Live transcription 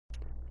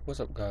What's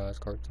up, guys?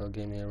 Cartel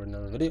Gaming here with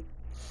another video.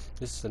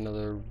 This is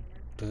another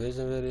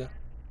division video.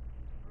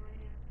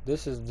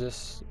 This is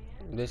just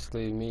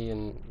basically me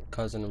and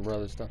cousin and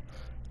brother stuff,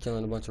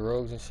 killing a bunch of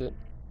rogues and shit.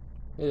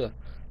 Yeah,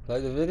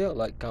 like the video,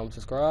 like, comment,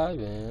 subscribe,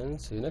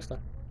 and see you next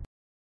time.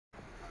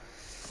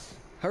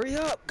 Hurry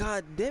up,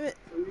 god damn it!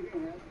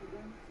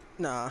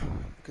 Nah,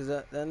 cause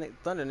that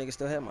Thunder nigga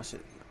still had my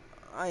shit.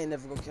 I ain't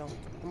never gonna kill him.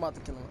 I'm about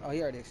to kill him. Oh,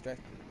 he already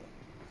extracted.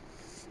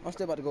 I'm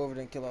still about to go over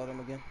there and kill all of them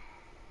again.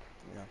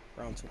 Yeah,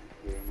 round 2.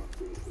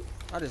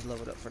 I just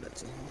leveled up for that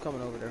too. I'm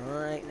coming over there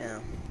right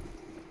now.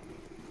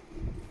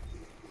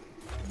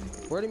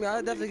 Word to me,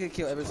 I definitely could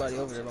kill everybody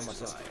over there by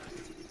myself.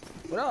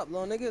 What up,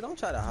 little nigga? Don't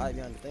try to hide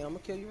behind the thing. I'm gonna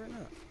kill you right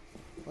now.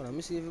 Hold on, let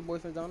me see if your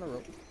boyfriend's down the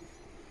road.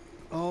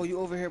 Oh, you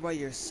over here by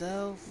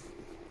yourself?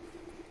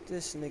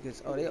 This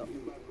nigga's. Oh, they up.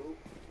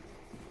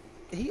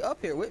 He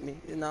up here with me.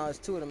 Now it's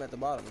 2 of them at the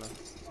bottom now.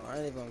 So I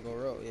ain't even gonna go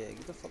rogue. Yeah,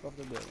 get the fuck off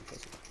the building.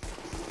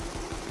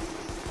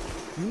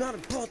 You're not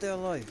about that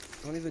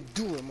life. Don't even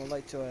do it. I'm gonna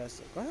light your ass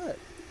up. Go ahead.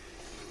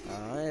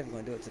 I ain't even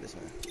gonna do it to this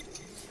man.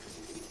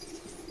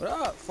 What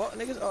up, fuck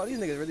niggas? Oh, these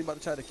niggas really about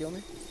to try to kill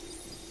me.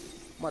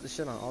 I'm about to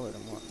shit on all of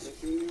them once.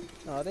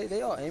 No,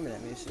 they all aiming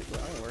at me and shit,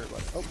 but I ain't worried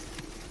about it.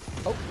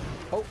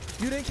 Oh,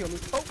 you didn't kill me.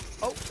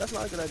 Oh, that's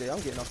not a good idea.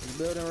 I'm getting off this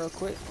building real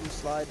quick. I'm gonna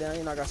slide down.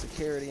 You know, I got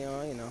security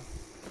on, you know.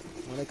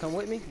 When they come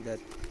with me, they're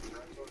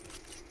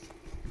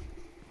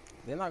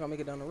not gonna make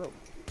it down the rope.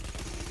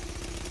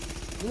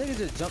 These niggas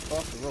just jumped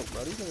off the rope,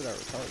 bro. These niggas are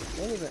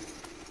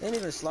retarded. They ain't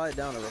even slide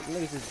down the rope. These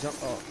niggas just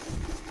jump off.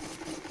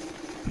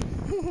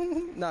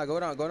 Nah, go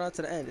down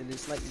to the end and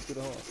just snipe you through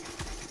the hole.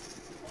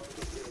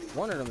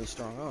 One of them is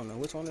strong. I don't know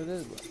which one it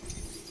is, but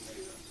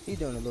he's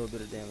doing a little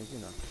bit of damage, you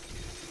know.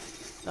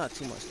 Not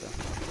too much though.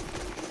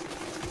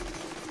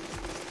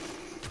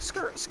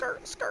 Skirt. I'm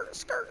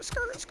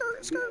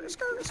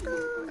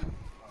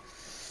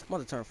about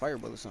to turn fire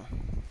bullets on.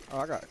 Oh,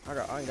 I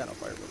ain't got no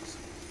fire bullets.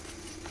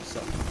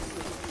 So.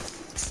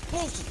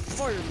 Explosive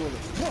fire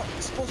bullets! What?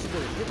 Explosive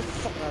bullets! Get the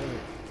fuck out of here!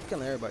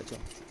 Killing everybody too.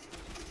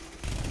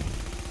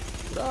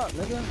 What up,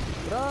 nigga?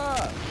 What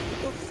up?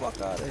 Get the fuck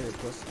out of here,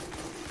 pussy.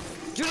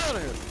 Get out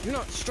of here! You're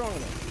not strong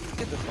enough.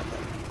 Get the fuck out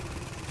of here.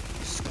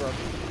 You scrub.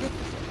 Get the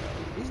fuck out of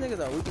here. These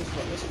niggas are weak as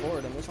fuck. There's 4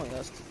 of them. It's only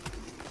us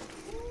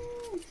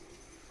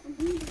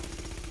 2.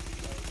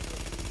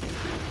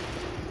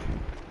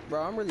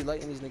 Bro, I'm really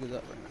lighting these niggas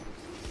up right now.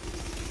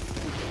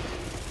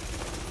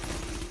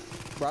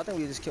 Bro, I think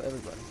we just killed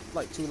everybody.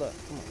 Like 2 left.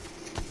 Come on.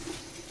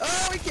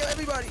 Oh, we killed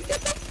everybody.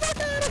 Get the fuck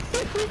out of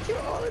here. We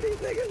killed all of these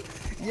niggas.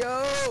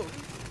 Yo.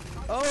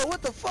 Oh,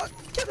 what the fuck?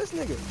 Kill this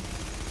nigga.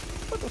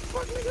 What the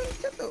fuck,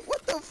 nigga?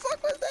 What the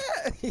fuck was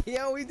that?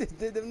 Yo, we just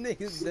did them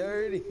niggas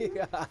dirty.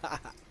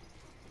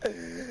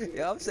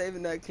 Yeah, I'm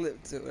saving that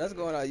clip too. That's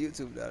going on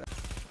YouTube now.